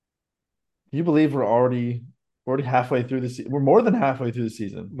Can you believe we're already halfway through the season? We're more than halfway through the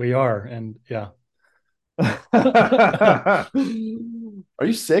season. We are, and yeah. Are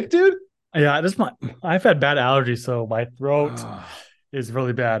you sick, dude? Yeah, this my I've had bad allergies, so my throat All is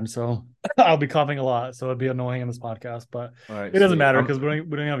really bad. So I'll be coughing a lot. So it'd be annoying in this podcast, but right, it doesn't sweet. matter I'm because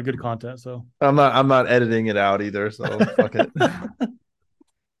we don't have good content. So I'm not editing it out either, so fuck it.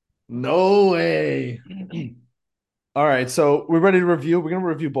 No way. All right, so we're ready to review. We're gonna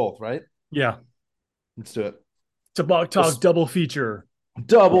review both, right? yeah, Let's do it. it's a Bog Well, Talk double feature.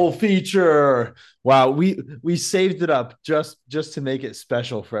 double feature. Wow, we saved it up just to make it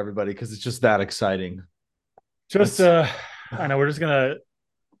special for everybody because it's just that exciting. Just Let's I know we're just gonna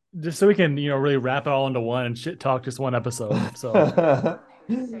just so we can really wrap it all into one and shit talk just one episode. So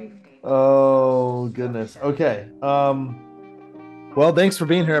Oh goodness. Okay. Well, thanks for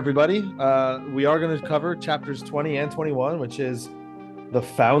being here, everybody. We are going to cover chapters 20 and 21, which is the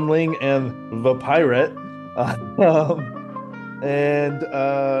Foundling and the Pirate.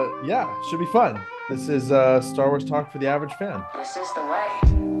 Yeah, should be fun. This is Star Wars talk for the average fan. This is the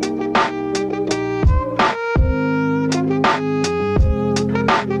way.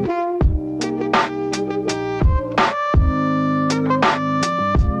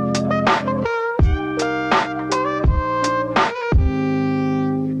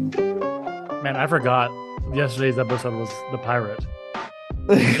 man, I forgot yesterday's episode was the pirate.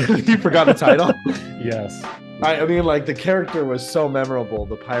 You forgot the title. Yes. I mean, like the character was so memorable,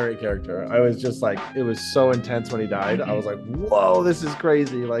 the pirate character. I was just like, it was so intense when he died. I was like, whoa, this is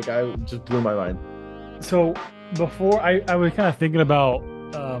crazy. Like, I just blew my mind. So before I was kind of thinking about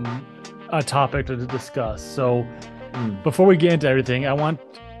a topic to discuss. So Mm. before we get into everything, I want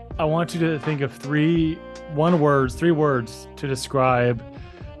you to think of three words to describe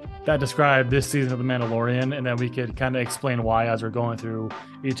this season of The Mandalorian, and then we could kind of explain why as we're going through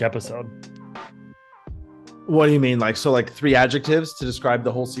each episode. What do you mean? Like, so like three adjectives to describe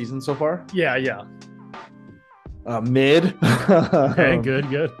the whole season so far? Yeah, yeah. Mid. Okay, good,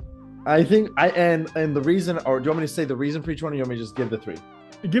 good. I think and the reason, or do you want me to say the reason for each one, or you want me to just give the three?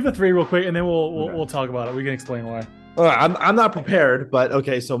 Give the three real quick, and then we'll Okay. we'll talk about it. We can explain why. All right, I'm not prepared, but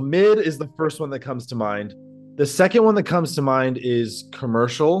okay. So mid is the first one that comes to mind. The second one that comes to mind is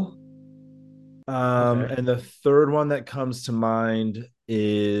commercial. Okay. And the third one that comes to mind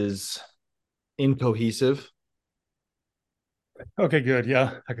is incohesive. Okay, good.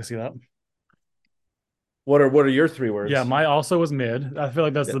 Yeah, I can see that. What are your three Yeah, words? my also was mid. I feel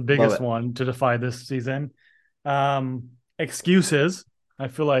like that's Yeah, the love biggest it. one to define this season. Excuses. I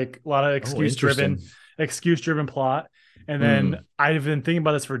feel like a lot of Oh, interesting. excuse driven plot. And then Mm, I've been thinking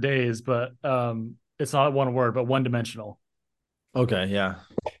about this for days, but it's not one word, but one dimensional. okay, yeah.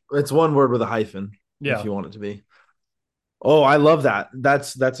 It's one word with a hyphen if Yeah. you want it to be. Oh, I love that.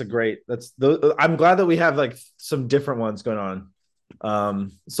 That's a great. I'm glad that we have like some different ones going on.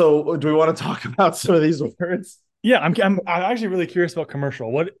 So do we want to talk about some of these words? Yeah, I'm actually really curious about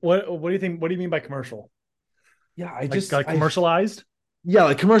commercial. What do you think? What do you mean by commercial? Yeah, I Like just like I commercialized? yeah,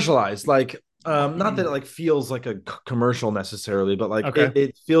 like commercialized. Like not that it like feels like a commercial necessarily, but like Okay.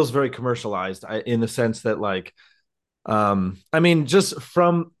 it feels very commercialized in the sense that like I mean just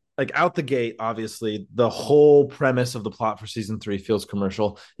from like out the gate, obviously the whole premise of the plot for season 3 feels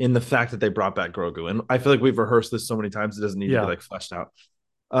commercial in the fact that they brought back Grogu. And I feel like we've rehearsed this so many times it doesn't need to be Yeah. like fleshed out.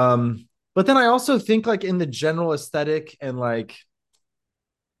 But then I also think like in the general aesthetic and like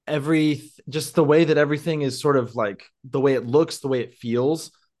every just the way that everything is sort of like the way it looks, the way it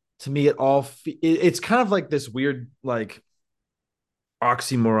feels to me, it's kind of like this weird like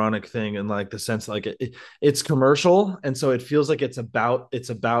oxymoronic thing in like the sense like it's commercial and so it feels like it's about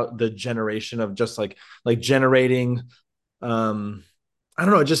the generation of just like generating I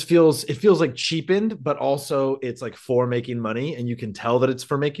don't know, it feels like cheapened, but also it's like for making money and you can tell that it's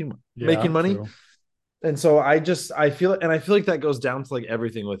for making Yeah, money. true. And so I feel like that goes down to like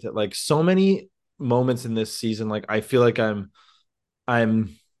everything with it. Like so many moments in this season, like I feel like I'm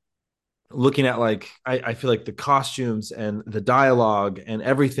looking at like I feel like the costumes and the dialogue and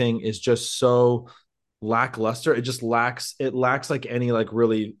everything is just so lackluster. It lacks like any like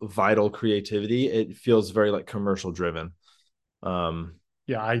really vital creativity. It feels very like commercial driven. Um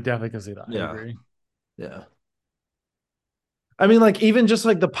Yeah, I definitely can see that. I yeah. agree. Yeah. I mean, like even just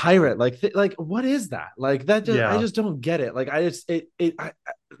like the pirate, like what is that? Like that just I Yeah. just don't get it. Like I just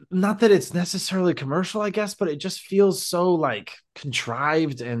not that it's necessarily commercial, I guess, but it just feels so like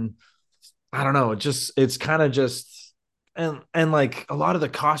contrived and I don't know. It's kind of just and like a lot of the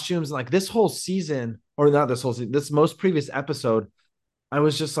costumes, like this whole season, or not this whole season, this most previous episode, I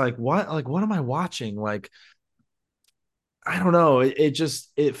was just like, what? Like, what am I watching? Like I don't know.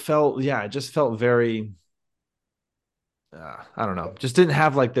 It felt, yeah, it just felt very, I don't know, just didn't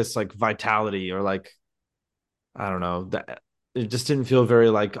have like this like vitality or like, I don't know, that it just didn't feel very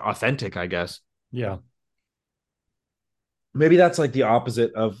like authentic, I guess. Yeah. Maybe that's like the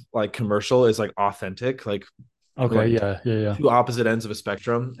opposite of like commercial is like authentic, Okay. like Yeah. Yeah. Yeah. two opposite ends of a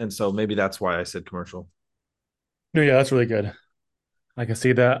spectrum. And so maybe that's why I said commercial. No, yeah, that's really good. I can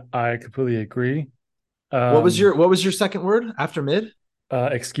see that. I completely agree. What Um, was your second word after mid?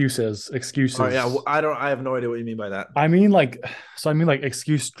 excuses, Oh yeah, excuses. I have no idea what you mean by that. I mean, like, so I mean, like,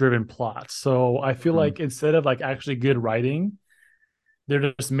 excuse driven plots. So I feel Mhm. like instead of like actually good writing,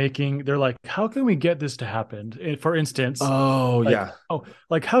 they're like, how can we get this to happen? For instance, Oh like, yeah. oh,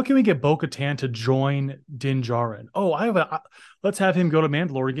 like, how can we get Bo Katan to join Din Djarin? Oh, let's have him go to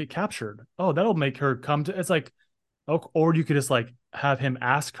Mandalore and get captured. Oh, that'll make her come to, it's like, oh, or you could just like have him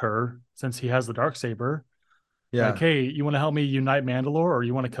ask her since he has the dark saber, like, Yeah. hey, you want to help me unite Mandalore, or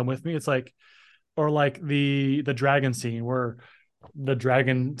you want to come with me? It's like, or like the dragon scene where the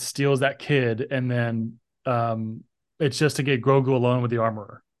dragon steals that kid, and then it's just to get Grogu alone with the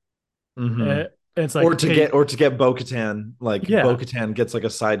armorer. Hmm. It's like, okay, Or to get Bo-Katan, like yeah, Bo-Katan gets like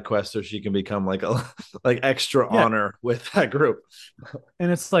a side quest so she can become like a like extra yeah, honor with that group.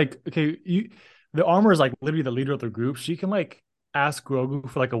 and it's like, okay, the armor is like literally the leader of the group. She can like ask Grogu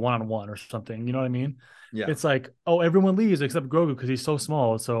for like a one-on-one or something. You know what I mean? Yeah. It's like, oh, everyone leaves except Grogu because he's so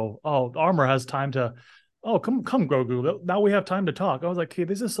small. So, oh, the armor has time to, oh, come, Grogu. Now we have time to talk. I was like, hey,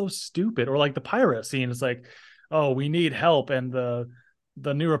 this is so stupid. Or like the pirate scene. It's like, oh, we need help, and the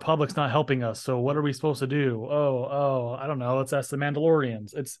New Republic's not helping us. So what are we supposed to do? I don't know. Let's ask the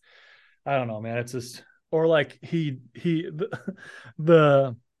Mandalorians. It's, I don't know, man. It's just, or like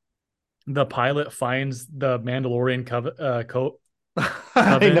the the pilot finds the Mandalorian I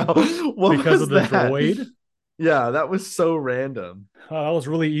coven know. What because of was the that? droid. Yeah, that was so random. That was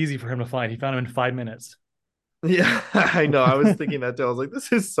really easy for him to find. He found him in 5 minutes. Yeah, I know. I was I thinking that too. I was like,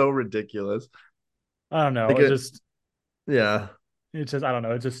 this is so ridiculous. don't know. Like It it, just, yeah. it's just, I don't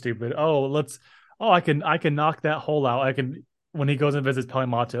know. It's just stupid. Oh, I can knock that hole out. I can, when he goes and visits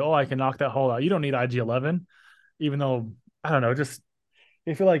Pelimato, oh, I can knock that hole out. You don't need IG-11, even though, I don't know, just,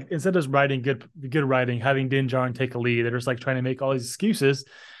 I feel like instead of just writing good writing, having Din Djarin take a lead, they're just like trying to make all these excuses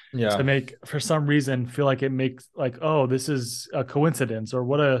to Yeah. make, for some reason, feel like it makes like, oh, this is a coincidence, or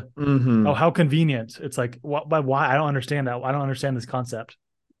what a, oh, Hmm. how convenient. It's like, why? I don't understand that. I don't understand this concept.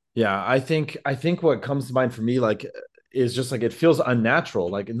 Yeah, I think what comes to mind for me like is just like it feels unnatural.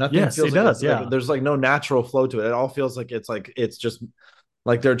 Like nothing Yes, feels it like does. it's like Yeah. there's like no natural flow to it. It all feels like it's just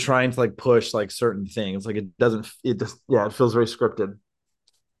like they're trying to like push like certain things. Like it doesn't it just yeah, it feels very scripted.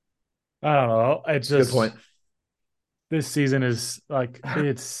 I don't know. It's It's a good point. just, this season is like,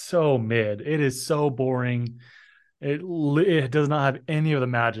 it's so mid. It is so boring. It does not have any of the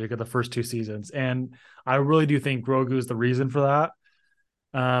magic of the first two seasons, and I really do think Grogu is the reason for that.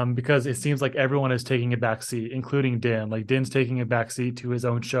 Because it seems like everyone is taking a back seat, including Din. Like Din's taking a back seat to his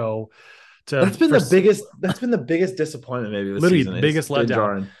own show. To for That's been the biggest disappointment maybe this literally season the is biggest Din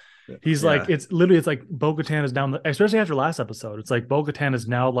letdown. Djarin. He's like, Yeah. it's like Bo-Katan is down, especially after last episode. It's like Bo-Katan is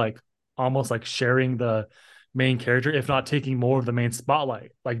now like almost like sharing the main character, if not taking more of the main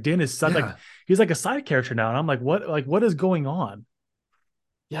spotlight. Like Din is such like, Yeah. he's like a side character now, and I'm like what is going on?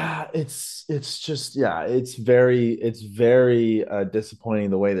 Yeah, it's just yeah, it's very disappointing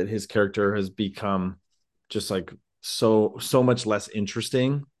the way that his character has become just like so much less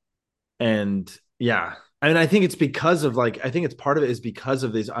interesting. And yeah, I mean, I think it's because of like I think it's part of it is because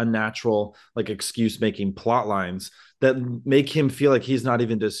of these unnatural like excuse making plot lines that make him feel like he's not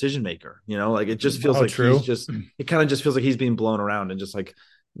even a decision maker. You know, like it just feels Oh, like he's true. just it kind of just feels like he's being blown around and just like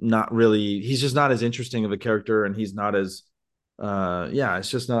not really he's just not as interesting of a character and he's not as yeah, it's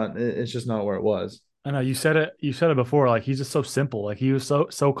just not where it was. I know you said it before. Like he's just so simple. Like he was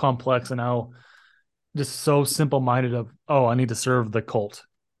so complex, and now just so simple minded. Of, oh, I need to serve the cult.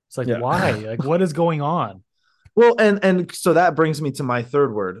 It's like, Yeah. why? Like, what is going on? Well, and so that brings me to my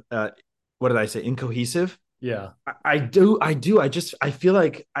third word. What did I say? Incohesive. Yeah. I feel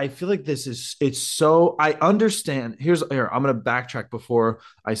like this is it's so I understand. Here, I'm gonna backtrack before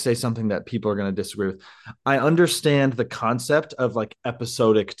I say something that people are gonna disagree with. I understand the concept of like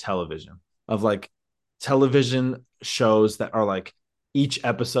episodic television, of like television shows that are like each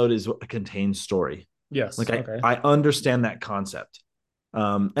episode is a contained story. Yes. Like Okay. I understand that concept.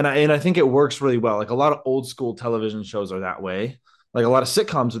 And I think it works really well. Like a lot of old school television shows are that way. Like a lot of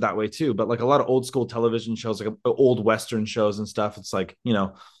sitcoms are that way too. But like a lot of old school television shows, like old Western shows and stuff, it's like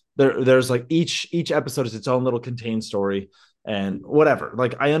there's like each episode is its own little contained story and whatever.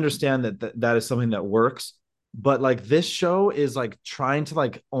 Like I understand that is something that works. but like this show is like trying to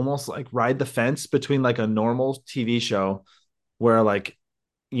like almost like ride the fence between like a normal TV show where like,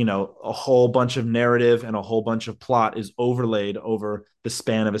 a whole bunch of narrative and a whole bunch of plot is overlaid over the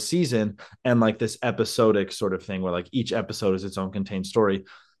span of a season, and like this episodic sort of thing where like each episode is its own contained story,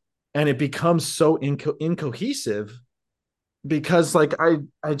 and it becomes so incohesive because like I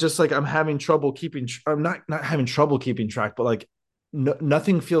just like I'm having trouble keeping I'm not having trouble keeping track, but like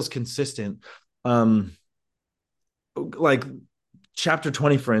nothing feels consistent. um like chapter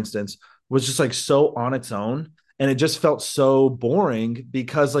 20, for instance, was just like so on its own, and it just felt so boring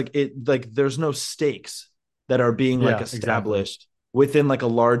because like there's no stakes that are being like Yeah, exactly. established within like a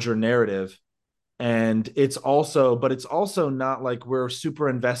larger narrative. And it's also not like we're super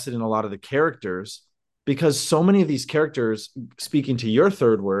invested in a lot of the characters, because so many of these characters, speaking to your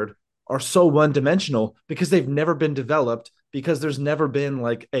third word, are so one dimensional because they've never been developed, because there's never been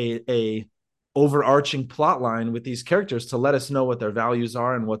like a overarching plot line with these characters to let us know what their values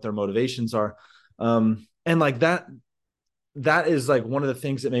are and what their motivations are. And like that is like one of the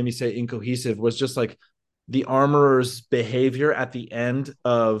things that made me say incohesive, was just like the armorer's behavior at the end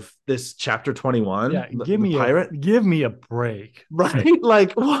of this chapter 21, Yeah, the pirate. give me a break. Right.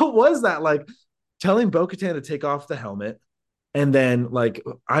 Like what was that? Like telling Bo-Katan to take off the helmet, and then like,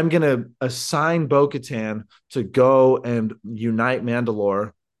 I'm gonna assign Bo-Katan to go and unite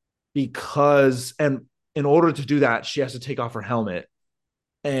Mandalore, because and in order to do that she has to take off her helmet,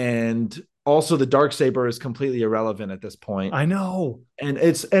 and also the dark saber is completely irrelevant at this point. I know. And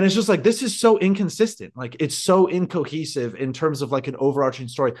it's just like, this is so inconsistent, like it's so incohesive in terms of like an overarching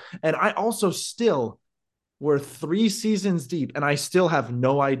story. And I also still, we're 3 seasons deep and I still have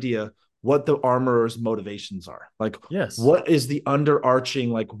no idea what the armorer's motivations are. Like Yes. what is the underarching,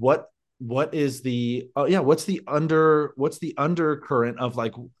 like what is the what's the undercurrent of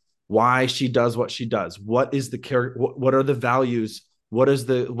like why she does what she does, what is the character, what are the values, what is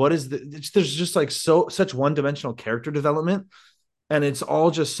the there's just like such one-dimensional character development, and it's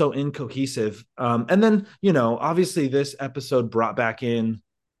all just so incohesive. And then obviously this episode brought back in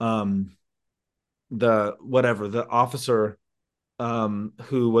the officer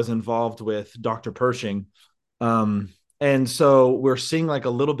who was involved with Dr. Pershing. And so we're seeing like a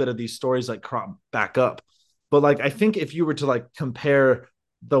little bit of these stories like crop back up. But like, I think if you were to like compare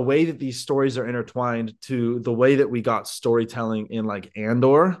the way that these stories are intertwined to the way that we got storytelling in like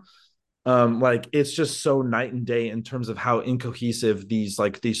Andor, like it's just so night and day in terms of how incohesive these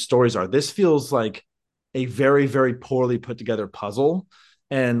stories are. This feels like a very, very poorly put together puzzle.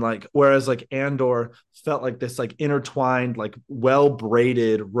 And like, whereas like Andor felt like this like intertwined, like well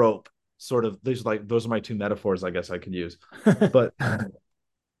braided rope sort of. Those are my two metaphors I guess I could use. But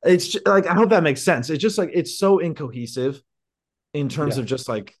it's just, like, I hope that makes sense. It's just like it's so incohesive in terms Yeah. of just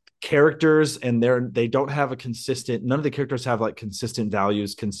like characters, and they don't have a consistent, none of the characters have like consistent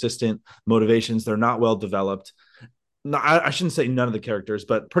values, consistent motivations. They're not well developed. No, I shouldn't say none of the characters,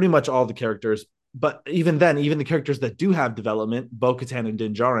 but pretty much all the characters. But even then, even the characters that do have development, Bo-Katan and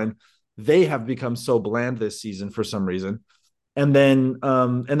Din Djarin, they have become so bland this season for some reason. And then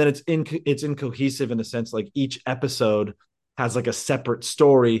it's incohesive in the sense like each episode has like a separate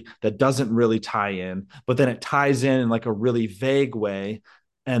story that doesn't really tie in, but then it ties in like a really vague way,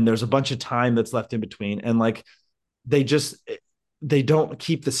 and there's a bunch of time that's left in between, and like they just they don't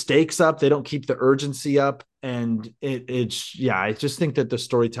keep the stakes up, they don't keep the urgency up, and it's yeah, I just think that the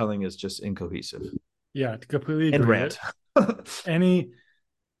storytelling is just incohesive. Yeah, completely And agree. rant. Any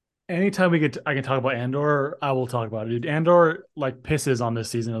anytime I can talk about Andor, I will talk about it. Dude, Andor like pisses on this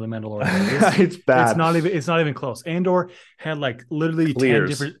season of The Mandalorian. Like It's bad. it's not even close. Andor had like literally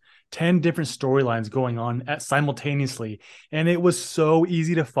Clears. 10 different storylines going on at simultaneously, and it was so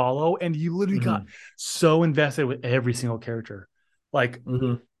easy to follow, and you literally got Mm-hmm. so invested with every single character. Like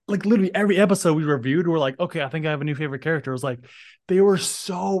Mm-hmm. like literally every episode we reviewed, we're like, okay, I think I have a new favorite character. It was like they were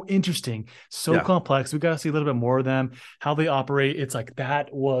so interesting, so Yeah. complex. We got to see a little bit more of them, how they operate. It's like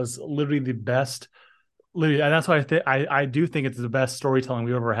that was literally the best. Literally, and that's why I do think it's the best storytelling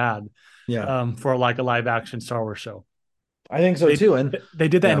we've ever had Yeah. for like a live action Star Wars show. I think so They too. And they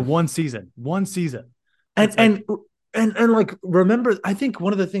did that yeah. in one season. One season. and It's and like and like, remember, I think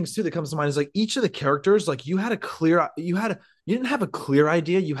one of the things too that comes to mind is like each of the characters, like you didn't have a clear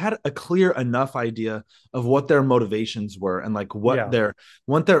idea, you had a clear enough idea of what their motivations were, and like yeah.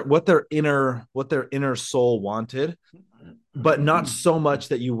 what their inner soul wanted, but not so much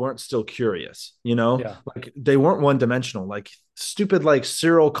that you weren't still curious, Yeah. like they weren't one dimensional, like stupid like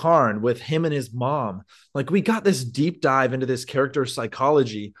Cyril Karn with him and his mom. Like we got this deep dive into this character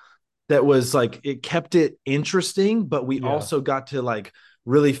psychology that was like, it kept it interesting, but we Yeah. also got to like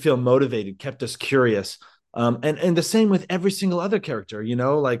really feel motivated, kept us curious. And the same with every single other character, you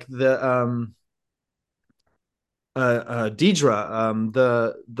know, like the Deidre,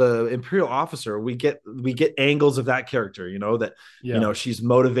 the Imperial officer, we get angles of that character, you know, that you Yeah. know she's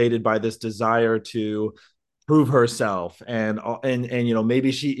motivated by this desire to prove herself, and you know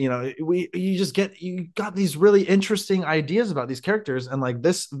maybe she, you know, we you got these really interesting ideas about these characters, and like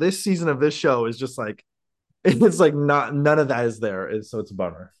this season of this show is just like it's like not none of that is there, so it's a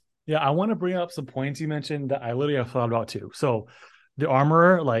bummer. Yeah, I want to bring up some points you mentioned that I literally have thought about too. So the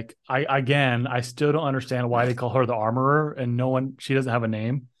armorer, like I still don't understand why they call her the armorer and she doesn't have a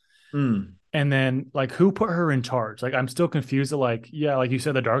name. Mm. And then like who put her in charge? Like I'm still confused. Like, yeah, like you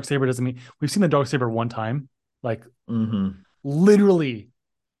said, the dark saber doesn't mean we've seen the dark saber one time, like Mm-hmm. literally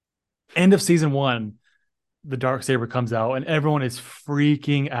end of season one, the dark saber comes out and everyone is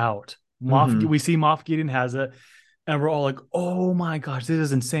freaking out. Mm-hmm. We see Moff Gideon has it, and we're all like, oh my gosh, this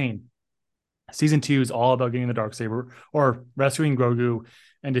is insane. Season two is all about getting the dark saber or rescuing Grogu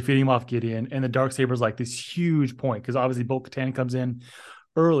and defeating Moff Gideon. And the dark saber is like this huge point because obviously Bo-Katan comes in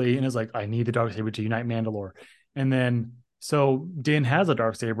early and is like, I need the dark saber to unite Mandalore. And then so Din has a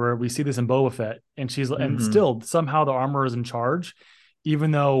dark saber. We see this in Boba Fett, and Mm-hmm. still somehow the armor is in charge,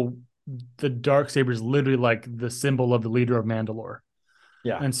 even though the dark saber is literally like the symbol of the leader of Mandalore.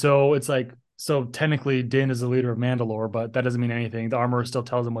 Yeah. And so it's like, so technically Din is the leader of Mandalore, but that doesn't mean anything. The armor still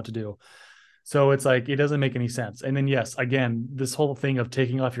tells him what to do. So it's like it doesn't make any sense. And then yes, again, this whole thing of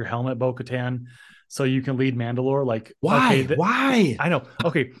taking off your helmet, Bo-Katan, so you can lead Mandalore. Like, okay, Why? I know.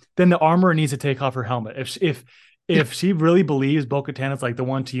 Okay, then the armor needs to take off her helmet. If she really believes Bo-Katan is like the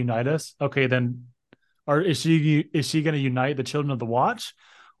one to unite us, okay, then or is she going to unite the Children of the Watch,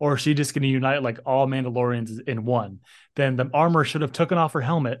 or is she just going to unite like all Mandalorians in one? Then the armor should have taken off her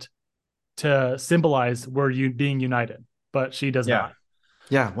helmet to symbolize we're being united, but she does Yeah. not.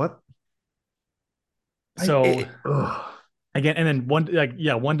 Yeah. What? So Ugh. again, and then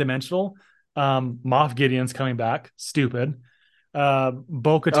one dimensional. Moff Gideon's coming back. Stupid. Bo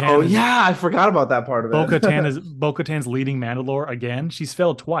Oh Katan is yeah, I forgot about that part of it. Bo Katan's leading Mandalore again. She's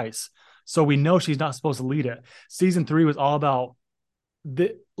failed twice, so we know she's not supposed to lead it. Season three was all about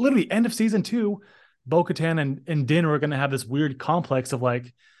the literally end of season two. Bo Katan and Din are going to have this weird complex of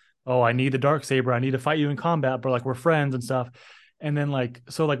like, oh, I need the dark saber. I need to fight you in combat, but like we're friends and stuff. And then like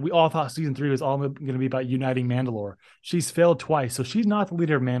so like we all thought season three was all going to be about uniting Mandalore. She's failed twice, so she's not the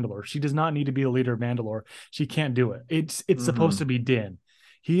leader of Mandalore. She does not need to be the leader of Mandalore. She can't do it. It's supposed Mm-hmm. to be Din.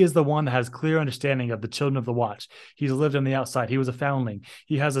 He is the one that has clear understanding of the Children of the Watch. He's lived on the outside. He was a foundling.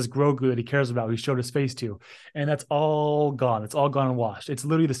 He has this Grogu that he cares about. He showed his face to, and that's all gone. It's all gone and washed. It's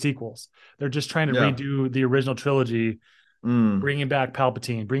literally the sequels. They're just trying to Yeah. redo the original trilogy, Mm. bringing back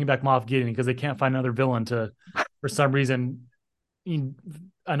Palpatine, bringing back Moff Gideon because they can't find another villain to, for some reason,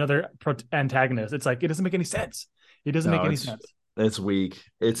 another antagonist. It's like it doesn't make any sense. It doesn't make No, any sense. it's weak.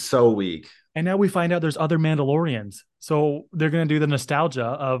 It's so weak. And now we find out there's other Mandalorians, so they're gonna do the nostalgia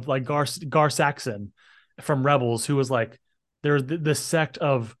of like Gar Saxon from Rebels, who was like there's this sect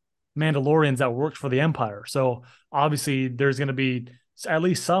of Mandalorians that worked for the Empire. So obviously there's gonna be at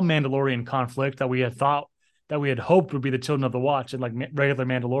least some Mandalorian conflict that we had hoped would be the Children of the Watch and like regular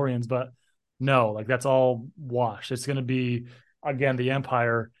Mandalorians, but no, like that's all wash. It's gonna be again the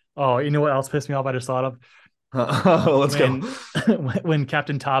Empire. Oh, you know what else pissed me off? I just thought of Let's go. when when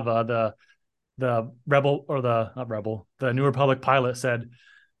Captain Tava, the rebel or the not rebel, the New Republic pilot said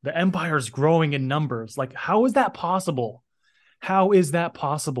the Empire's growing in numbers. Like, how is that possible? How is that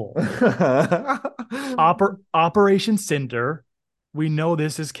possible? Operation Cinder. We know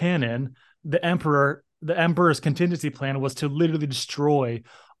this is canon. The Emperor's contingency plan was to literally destroy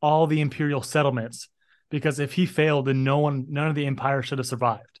all the Imperial settlements because if he failed, then none of the Empire should have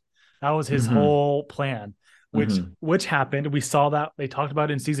survived. That was his Hmm. whole plan, Hmm. which happened. We saw that they talked about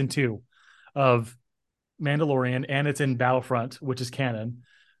it in season two of Mandalorian, and it's in Battlefront, which is canon.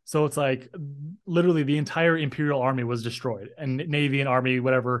 So it's like literally the entire Imperial army was destroyed, and Navy and Army,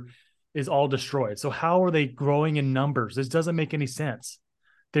 whatever, is all destroyed. So how are they growing in numbers? This doesn't make any sense.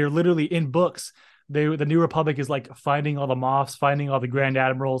 They're literally in books. The New Republic is like finding all the Moffs, finding all the Grand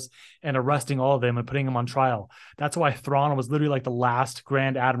Admirals, and arresting all of them and putting them on trial. That's why Thrawn was literally like the last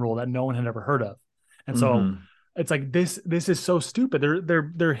Grand Admiral that no one had ever heard of. And so Hmm. it's like this is so stupid.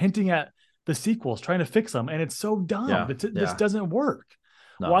 They're hinting at the sequels, trying to fix them, and it's so dumb. Yeah. This Yeah. doesn't work.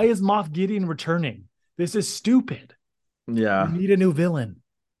 Why No. is Moff Gideon returning? This is stupid. We Yeah. need a new villain.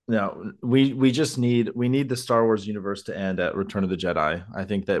 No. We need the Star Wars universe to end at Return of the Jedi. I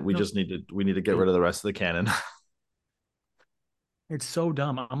think that No, we need to get rid of the rest of the canon. it's so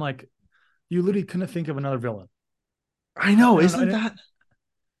dumb. I'm like, you literally couldn't think of another villain. I know, I don't know, isn't that?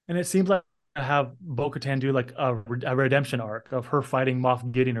 and it seems like have Bo-Katan do like a redemption arc of her fighting Moff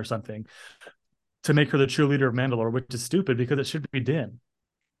Gideon or something to make her the true leader of Mandalore, which is stupid because it should be Din.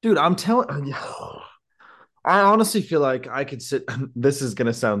 Dude, I'm telling. I honestly feel like I could sit. This is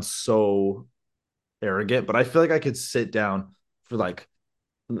gonna sound so arrogant, but I feel like I could sit down for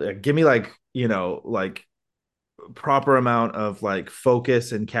give me like proper amount of like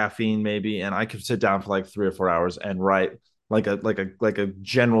focus and caffeine maybe, and I could sit down for like 3 or 4 hours and write like a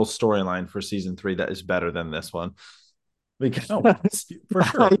general storyline for season 3 that is better than this one because Oh, for I,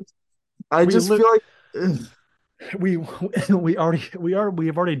 sure. I We just li- feel like we we've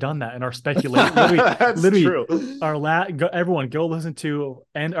already done that in our speculate. Literally, that's literally, true. everyone go listen to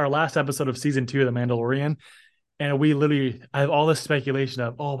and our last episode of season 2 of The Mandalorian. And we literally I have all this speculation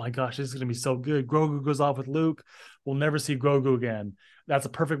of, oh my gosh, this is gonna be so good. Grogu goes off with Luke. We'll never see Grogu again. That's a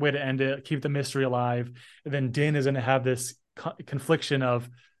perfect way to end it. Keep the mystery alive. And then Din is gonna have this confliction of,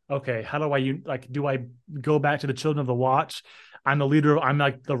 okay, how do I like? Do I go back to the Children of the Watch? I'm the leader. I'm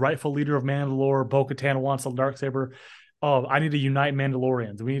like the rightful leader of Mandalore. Bo-Katan wants a dark saber. Oh, I need to unite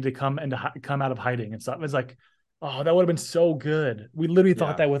Mandalorians. We need to come out of hiding and stuff. It's like, oh, that would have been so good. We literally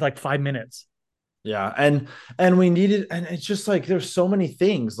thought Yeah. that with like 5 minutes. Yeah, and we needed, and it's just like there's so many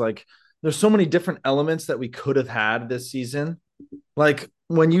things, like there's so many different elements that we could have had this season. Like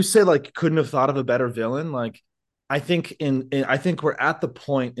when you say like couldn't have thought of a better villain, like I think we're at the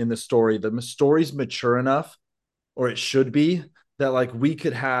point in the story, the story's mature enough, or it should be, that like we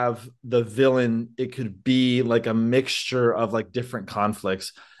could have the villain, it could be like a mixture of like different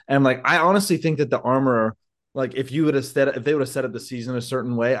conflicts. And like I honestly think that the armorer, like if they would have set up the season a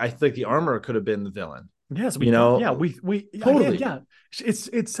certain way, I think the armorer could have been the villain. Yes, we You thought. Yeah, know, we again. totally. Yeah,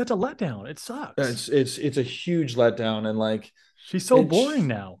 it's such a letdown. It sucks. It's a huge letdown, and like She's so it boring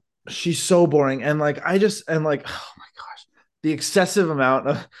now. she's so boring, and like I just and like oh my gosh, the excessive amount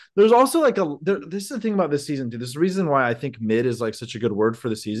of there's also like this is the thing about this season too. This is the reason why I think mid is like such a good word for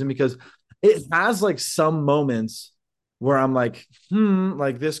the season, because it has like some moments where I'm like,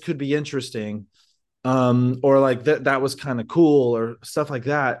 like this could be interesting, or like that was kind of cool or stuff like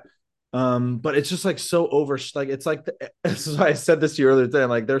that. But it's just like so over, like it's like this is why I said this to you earlier today.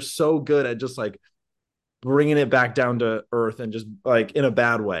 Like they're so good at just like bringing it back down to earth, and just like in a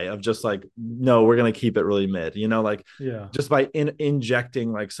bad way of just like, no, we're gonna keep it really mid, Yeah, just by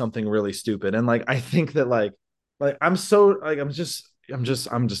injecting like something really stupid. And like I think that like I'm so like I'm just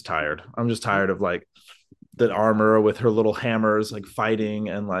tired. I'm just tired of like the armor with her little hammers like fighting,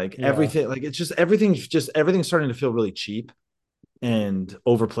 and like yeah, everything, like it's everything's starting to feel really cheap and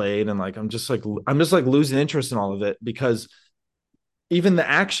overplayed. And like I'm just like losing interest in all of it, because even the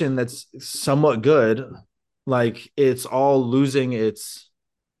action that's somewhat good, like it's all losing its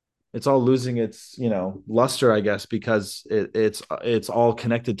luster, I guess, because it's all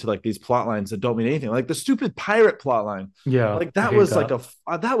connected to like these plot lines that don't mean anything, like the stupid pirate plot line. yeah. Like I that hate was like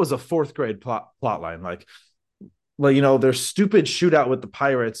that. that was a fourth grade plot line. Like their stupid shootout with the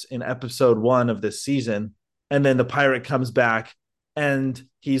pirates in episode 1 of this season, and then the pirate comes back and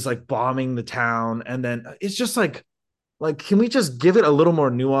he's like bombing the town, and then it's just like can we just give it a little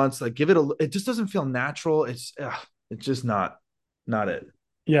more nuance, like it just doesn't feel natural. It's just not it.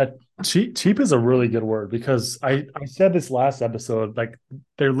 Yeah, cheap is a really good word because I said this last episode. Like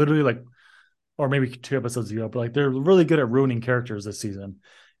they're literally like, or maybe 2 episodes ago, but like they're really good at ruining characters this season.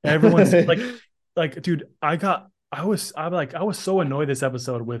 Everyone's dude, I was so annoyed this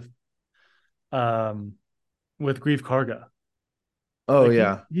episode um with Grief Karga. Oh Like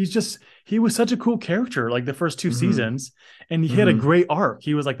yeah. he was such a cool character like the first 2 Mm-hmm. seasons, and he had a Mm-hmm. great arc.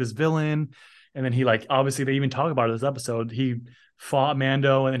 He was like this villain, and then he like obviously they even talk about it this episode. He fought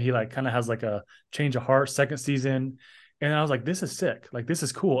Mando, and then he like kind of has like a change of heart second season, and I was like, this is sick, like this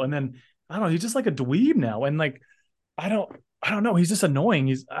is cool. And then I don't know, he's just like a dweeb now, and like I don't I don't know, he's just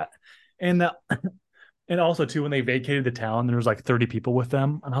annoying. And that and also too when they vacated the town, there was like 30 people with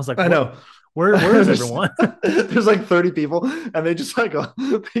them, and I was like, I what? know. Where is there's everyone? there's like 30 people, and they just like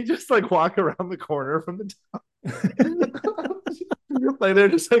walk around the corner from the town. Like they're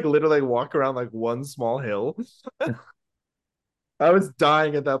just like literally walk around like one small hill. I was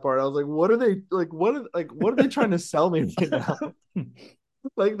dying at that part. I was like, what are they like? What are they trying to sell me right now?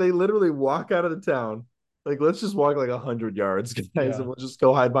 Like they literally walk out of the town. Like let's just walk like 100 yards, guys, and Yeah. we'll just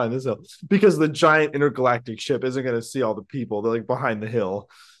go hide behind this hill, because the giant intergalactic ship isn't going to see all the people. They're like behind the hill.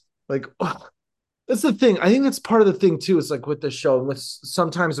 Like that's the thing. I think that's part of the thing too. Is like with the show, and with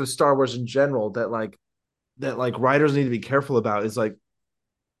sometimes with Star Wars in general, that writers need to be careful about is like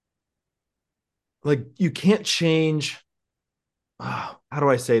you can't change. How do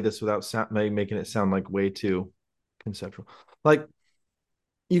I say this without making it sound like way too conceptual? Like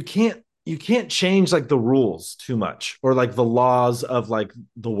you can't you can't change like the rules too much or like the laws of like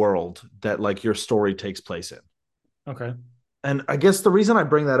the world that like your story takes place in. Okay. And I guess the reason I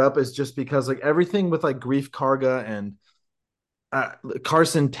bring that up is just because like everything with like Grief Karga and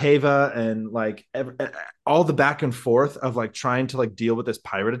Carson Teva and like all the back and forth of like trying to like deal with this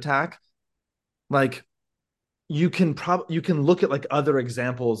pirate attack, like you can look at like other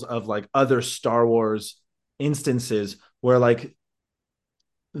examples of like other Star Wars instances where like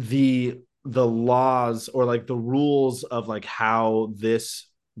the laws or like the rules of like how this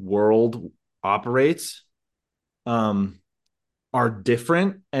world operates um are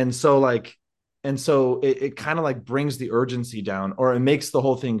different, and so it kind of like brings the urgency down, or it makes the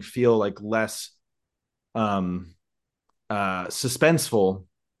whole thing feel like less um suspenseful,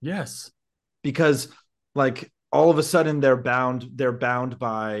 Yes. because like all of a sudden they're bound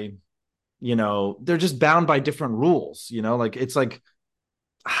by, they're just bound by different rules, like it's like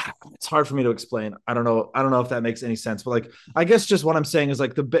it's hard for me to explain. I don't know if that makes any sense, but like I guess just what I'm saying is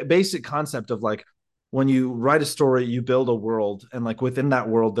like the basic concept of like when you write a story, you build a world, and like within that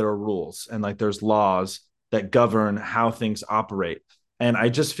world there are rules and like there's laws that govern how things operate. And I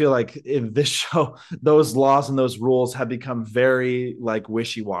just feel like in this show, those laws and those rules have become very like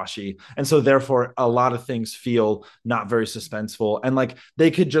wishy-washy. And so therefore a lot of things feel not very suspenseful. And like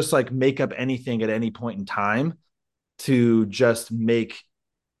they could just like make up anything at any point in time to just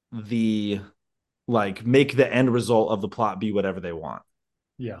the make the end result of the plot be whatever they want.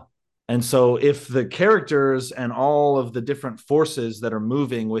 Yeah. And so if the characters and all of the different forces that are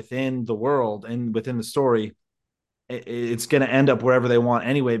moving within the world and within the story, it's going to end up wherever they want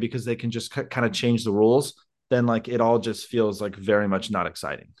anyway, because they can just kind of change the rules, then like it all just feels like very much not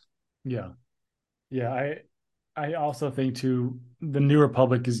exciting. Yeah. Yeah. I also think too the New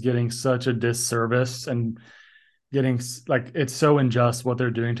Republic is getting such a disservice and getting like it's so unjust what they're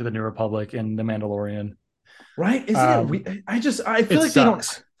doing to the New Republic and the Mandalorian. Right? Isn't it? Um, I feel it like they don't.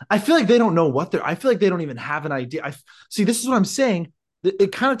 sucks. I feel like they don't know what they're. I feel like they don't even have an idea. I see. This is what I'm saying.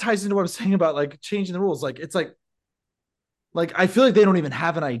 It kind of ties into what I'm saying about like changing the rules. Like it's like I feel like they don't even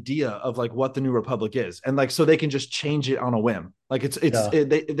have an idea of like what the New Republic is, and like so they can just change it on a whim. Like Yeah.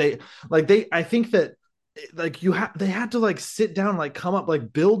 they like they. I think that like they had to like sit down, like come up,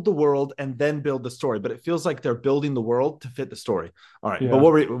 like build the world and then build the story, but it feels like they're building the world to fit the story. All right, but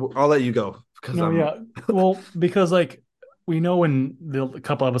Yeah. I'll let you go because No, I'm. yeah. Well, because like we know in a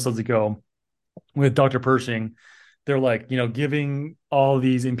couple episodes ago with Dr. Pershing, they're like, giving all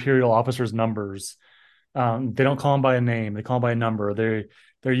these Imperial officers numbers. They don't call them by a name; they call them by a number.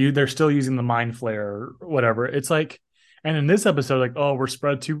 They're still using the mind flare, or whatever. It's like, and in this episode, like, oh, we're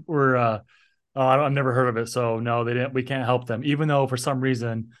spread too. Oh, I've never heard of it, so no, they didn't. We can't help them, even though for some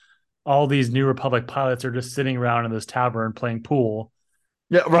reason all these New Republic pilots are just sitting around in this tavern playing pool.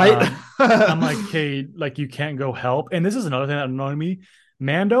 Yeah, right. I'm like, okay, like you can't go help. And this is another thing that annoyed me.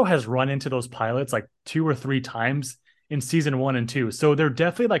 Mando has run into those pilots like 2 or 3 times in season 1 and 2. So they're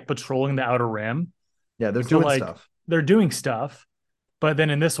definitely like patrolling the outer rim. Yeah, they're So doing like stuff. they're doing stuff, but then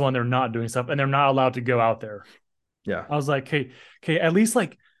in this one, they're not doing stuff and they're not allowed to go out there. Yeah. I was like, okay, at least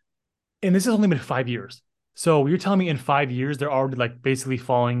like, and this has only been 5 years. So you're telling me in 5 years, they're already like basically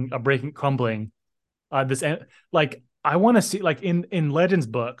falling, breaking, crumbling. This like I want to see like in Legends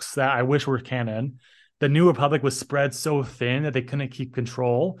books that I wish were canon, the New Republic was spread so thin that they couldn't keep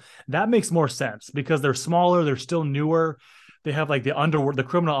control. That makes more sense because they're smaller, they're still newer. They have like the underworld, the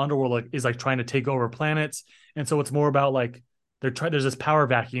criminal underworld like, is like trying to take over planets, and so it's more about like There's this power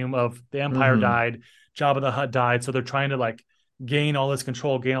vacuum of the Empire Mm-hmm. died, Jabba the Hutt died, so they're trying to like gain all this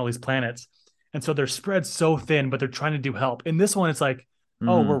control, gain all these planets, and so they're spread so thin, but they're trying to do help. In this one, it's like, oh,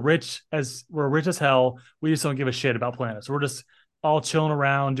 Mm-hmm. we're rich as hell. We just don't give a shit about planets. We're just all chilling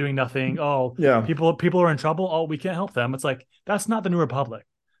around doing nothing. Oh, Yeah. people are in trouble. Oh, we can't help them. It's like that's not the New Republic.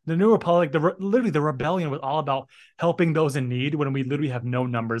 The New Republic, literally the rebellion was all about helping those in need when we literally have no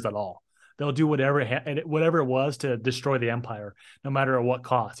numbers at all. They'll do whatever it was to destroy the empire, no matter at what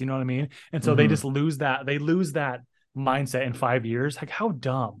cost. You know what I mean? And so they Mm-hmm. just lose that. They lose that mindset in 5 years. Like how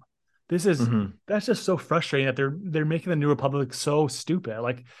dumb. This is Mm-hmm. that's just so frustrating that they're making the New Republic so stupid,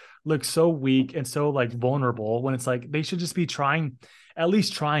 like look so weak and so like vulnerable when it's like they should just be trying, at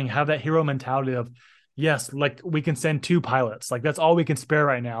least trying, have that hero mentality of yes, like we can send 2 pilots, like that's all we can spare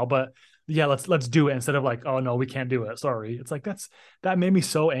right now, but yeah, let's do it instead of like oh no we can't do it, sorry. It's like that made me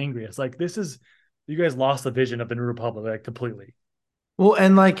so angry. It's like this is you guys lost the vision of the New Republic like completely. Well,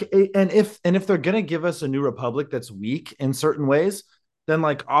 and like, and if they're gonna give us a New Republic that's weak in certain ways, then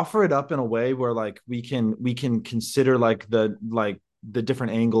like offer it up in a way where like we can consider like the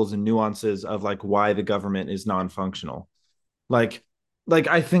different angles and nuances of like why the government is non-functional. Like like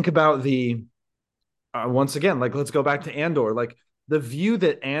I think about the once again, like let's go back to Andor, like the view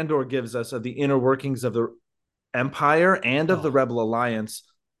that Andor gives us of the inner workings of the Empire and of the Oh, Rebel Alliance,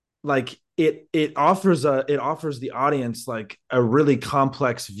 like it offers the audience like a really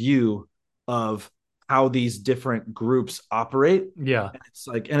complex view of how these different groups operate. yeah,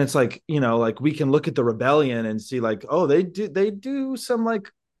 And it's like, you know, like we can look at the rebellion and see like, oh, they do some like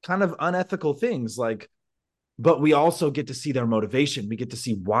kind of unethical things, like, but we also get to see their motivation. We get to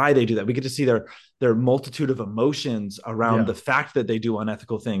see why they do that. We get to see their multitude of emotions around yeah, the fact that they do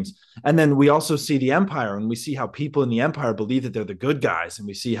unethical things. And then we also see the Empire, and we see how people in the Empire believe that they're the good guys, and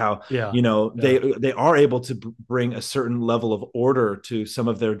we see how, yeah, you know, they yeah, they are able to bring a certain level of order to some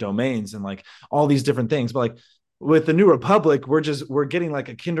of their domains and like all these different things. But like with the New Republic, we're getting like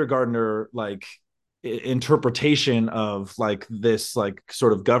a kindergartner like interpretation of like this like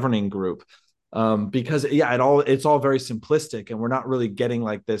sort of governing group, because yeah, it's all very simplistic, and we're not really getting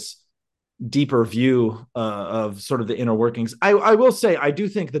like this deeper view of sort of the inner workings. I will say I do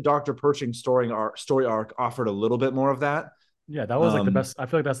think the Dr. Pershing story arc offered a little bit more of that. yeah. That was like the Um, best. I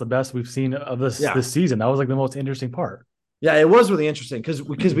feel like that's the best we've seen of yeah, this season. That was like the most interesting part. yeah, it was really interesting because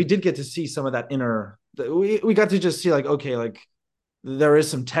we did get to see some of that inner. We got to just see like, okay, like there is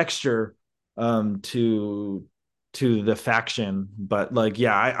some texture to the faction, but like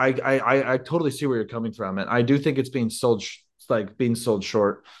yeah, I totally see where you're coming from, and I do think it's being sold like being sold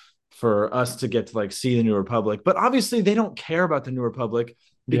short for us to get to like see the New Republic. But obviously they don't care about the New Republic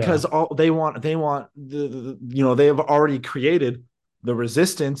Yeah. because all they want the you know, they have already created the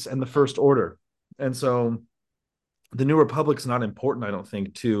Resistance and the First Order, and so the New Republic's not important, I don't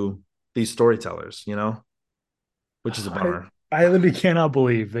think, to these storytellers, you know, which is a I bummer. I literally cannot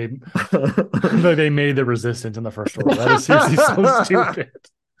believe they that they made the resistance in the first order. That is seriously so stupid.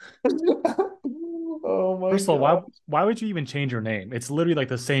 Oh my First of all, god. why would you even change your name? It's literally like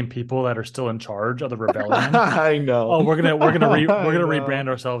the same people that are still in charge of the rebellion. I know. Oh, we're I gonna know. rebrand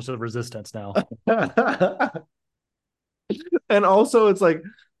ourselves to the resistance now. And also it's like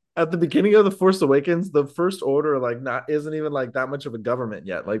at the beginning of the Force Awakens, the First Order like not isn't even like that much of a government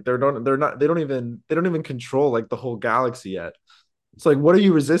yet. Like they don't even control like the whole galaxy yet. It's like, what are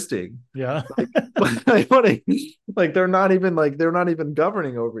you resisting? Yeah. Like, like what are, like they're not even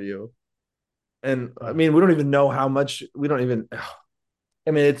governing over you. And I Uh, mean, we don't even know how much. We don't even.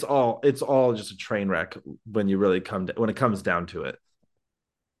 I mean, it's all just a train wreck when you really when it comes down to it.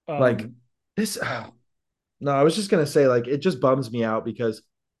 Like um, this. No, I was just gonna say like it just bums me out because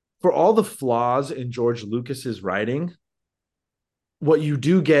for all the flaws in George Lucas's writing, what you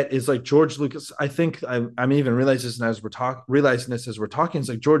do get is like George Lucas. I think I'm even realizing this as we're talking. It's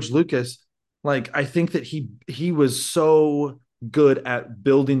like George Lucas. Like I think that he was so good at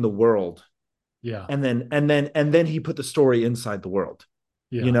building the world, yeah, and then he put the story inside the world,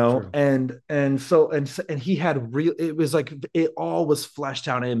 you yeah, know, true. and he had real, it was like it all was fleshed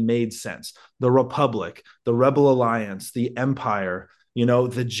out and it made sense. The Republic, the Rebel Alliance, the Empire, you know,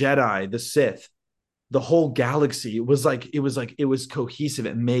 the Jedi, the Sith, the whole galaxy, it was cohesive,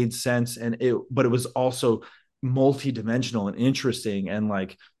 it made sense, but it was also multi-dimensional and interesting and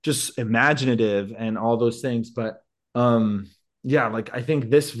like just imaginative and all those things. But um yeah, like I think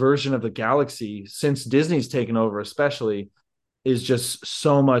this version of the galaxy, since Disney's taken over especially, is just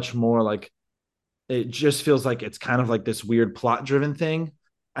so much more like, it just feels like it's kind of like this weird plot driven thing.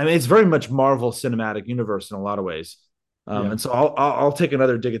 I mean, it's very much Marvel Cinematic Universe in a lot of ways. Yeah. And so I'll take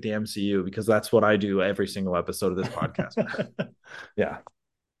another dig at the MCU because that's what I do every single episode of this podcast. Yeah.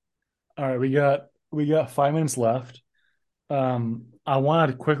 All right, we got 5 minutes left. I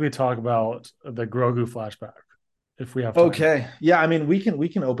want to quickly talk about the Grogu flashback if we have time. Okay. Yeah. I mean, we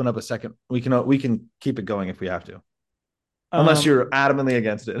can open up a second. We can keep it going if we have to, unless Um, you're adamantly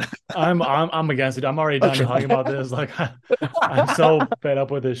against it. I'm against it. I'm already done Okay. talking about this. Like I'm so fed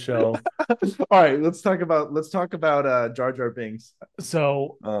up with this show. All right. Let's talk about Jar Jar Binks.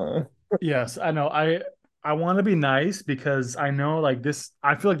 So Uh, yes, I know. I want to be nice because I know like this.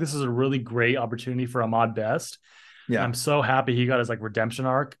 I feel like this is a really great opportunity for Ahmad Best, and yeah. I'm so happy he got his like redemption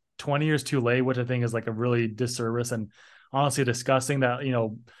arc. 20 years too late, which I think is like a really disservice and honestly disgusting that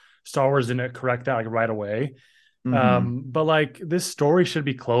Star Wars didn't correct that like right away. Hmm. But like this story should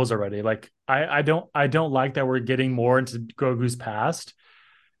be closed already. Like I don't like that we're getting more into Grogu's past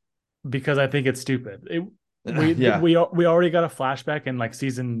because I think it's stupid. Yeah. We already got a flashback in like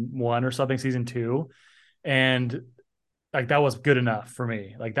season one or something, season two, and like that was good enough for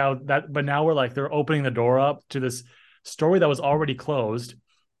me. Like that, but now we're like they're opening the door up to this story that was already closed.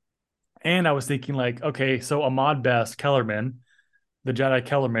 And I was thinking like, okay, so Ahmad Best Kellerman, the Jedi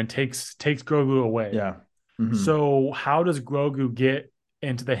Kellerman, takes Grogu away. Yeah. Hmm. So how does Grogu get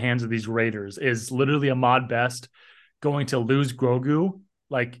into the hands of these raiders? Is literally Ahmad Best going to lose Grogu?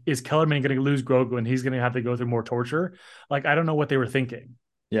 Like, is Kellerman going to lose Grogu and he's going to have to go through more torture? Like, I don't know what they were thinking.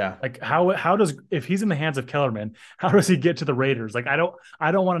 Yeah. Like, how does, if he's in the hands of Kellerman, how does he get to the Raiders? Like, I don't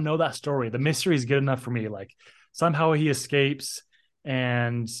want to know that story. The mystery is good enough for me. Like, somehow he escapes,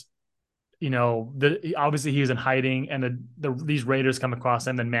 and obviously he's in hiding, and these Raiders come across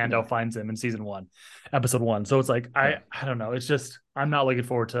him, and Mando finds him in season 1, episode 1. So it's like Yeah. I don't know. It's just I'm not looking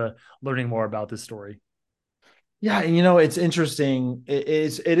forward to learning more about this story. Yeah, and it's interesting. It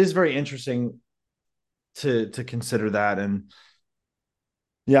is very interesting to consider that. And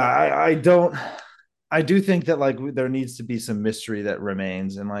yeah, I do think that like there needs to be some mystery that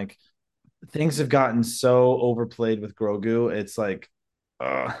remains, and like things have gotten so overplayed with Grogu. It's like,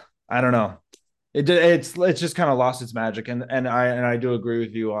 I don't know. It's just kind of lost its magic, and I do agree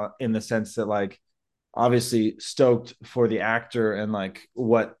with you in the sense that like obviously stoked for the actor and like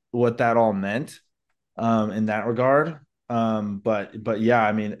what that all meant in that regard. But yeah,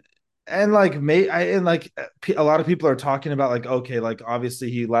 I mean, and like a lot of people are talking about like, okay, like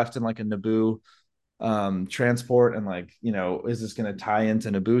obviously he left in like a Naboo transport, and like is this going to tie into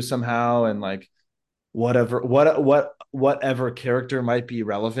Naboo somehow, and like whatever character might be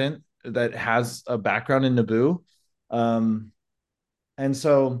relevant that has a background in Naboo. And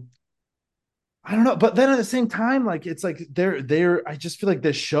so I don't know, but then at the same time, like it's like they're. I just feel like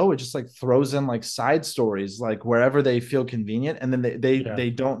this show it just like throws in like side stories like wherever they feel convenient, and then Yeah. they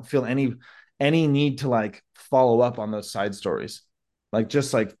don't feel any need to like follow up on those side stories, like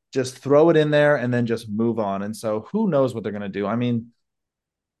just throw it in there and then just move on. And so who knows what they're gonna do? I mean,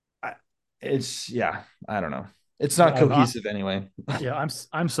 I, it's yeah, I don't know. It's Yeah, not I don't know. cohesive anyway. Yeah,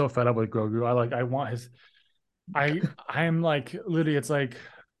 I'm so fed up with Grogu. I want his. I'm like literally. It's like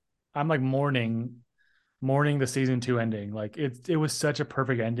I'm like mourning the season 2 ending. Like it was such a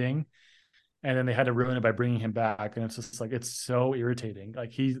perfect ending, and then they had to ruin it by bringing him back, and it's just like it's so irritating.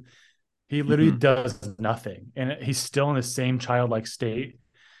 Like he literally Mhm. does nothing, and he's still in the same childlike state,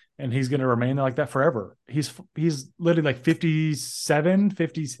 and he's going to remain like that forever. He's literally like 57,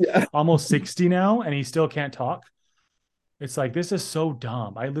 50, Yeah, almost 60 now, and he still can't talk. It's like this is so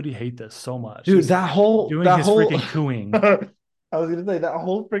dumb. I literally hate this so much. dude, He's that whole doing that his whole. freaking cooing. I was gonna say that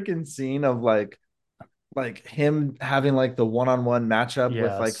whole freaking scene of like him having like the one-on-one matchup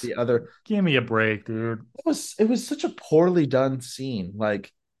with like Yes. the other. Give me a break, dude. It was such a poorly done scene. Like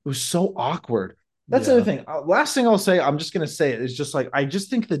it was so awkward. That's the other Yeah. thing. Last thing I'll say, I'm just gonna say it is just like I just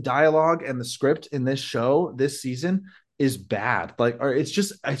think the dialogue and the script in this show this season is bad. Like, or it's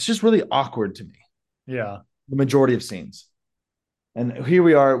just really awkward to me. Yeah. The majority of scenes. And here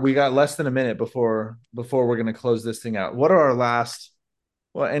we are. We got less than a minute before we're gonna close this thing out. What are our last?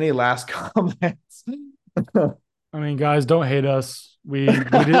 Well, any last comments? I mean, guys, don't hate us. We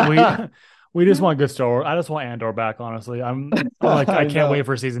just want good Star Wars. I just want Andor back, honestly. I'm like I I can't wait know.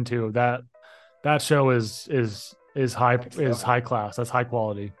 for season 2. That show Next is high level. class. That's high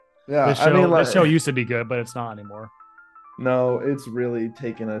quality. Yeah, This I mean, show like, this show used to be good, but it's not anymore. no, it's really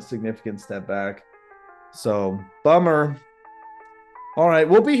taken a significant step back. So bummer. All right,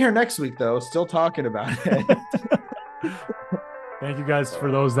 we'll be here next week though, still talking about it. Thank you guys for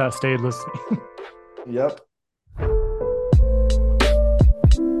those that stayed listening. Yep.